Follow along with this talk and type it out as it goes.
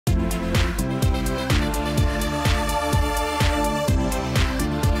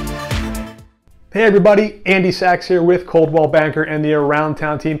Hey everybody, Andy Sachs here with Coldwell Banker and the Around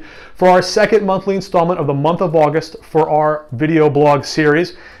Town team for our second monthly installment of the month of August for our video blog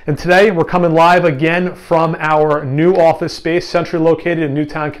series. And today we're coming live again from our new office space, centrally located in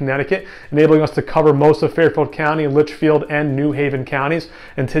Newtown, Connecticut, enabling us to cover most of Fairfield County, Litchfield, and New Haven counties.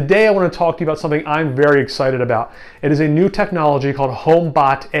 And today I want to talk to you about something I'm very excited about. It is a new technology called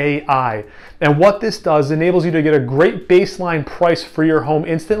Homebot AI. And what this does enables you to get a great baseline price for your home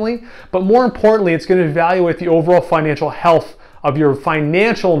instantly, but more importantly, it's going to evaluate the overall financial health of your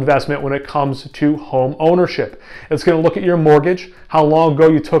financial investment when it comes to home ownership. It's going to look at your mortgage, how long ago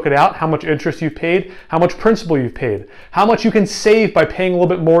you took it out, how much interest you paid, how much principal you've paid, how much you can save by paying a little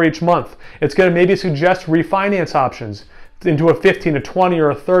bit more each month. It's going to maybe suggest refinance options into a 15, a 20, or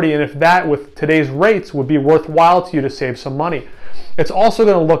a 30, and if that, with today's rates, would be worthwhile to you to save some money. It's also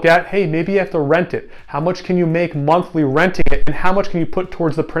going to look at, hey, maybe you have to rent it. How much can you make monthly renting it, and how much can you put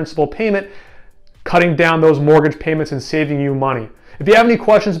towards the principal payment, cutting down those mortgage payments and saving you money? If you have any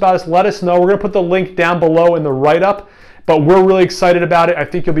questions about this, let us know. We're going to put the link down below in the write-up, but we're really excited about it. I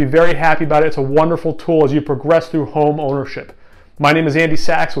think you'll be very happy about it. It's a wonderful tool as you progress through home ownership. My name is Andy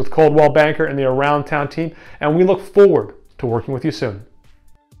Sachs with Coldwell Banker and the Around Town team, and we look forward to working with you soon.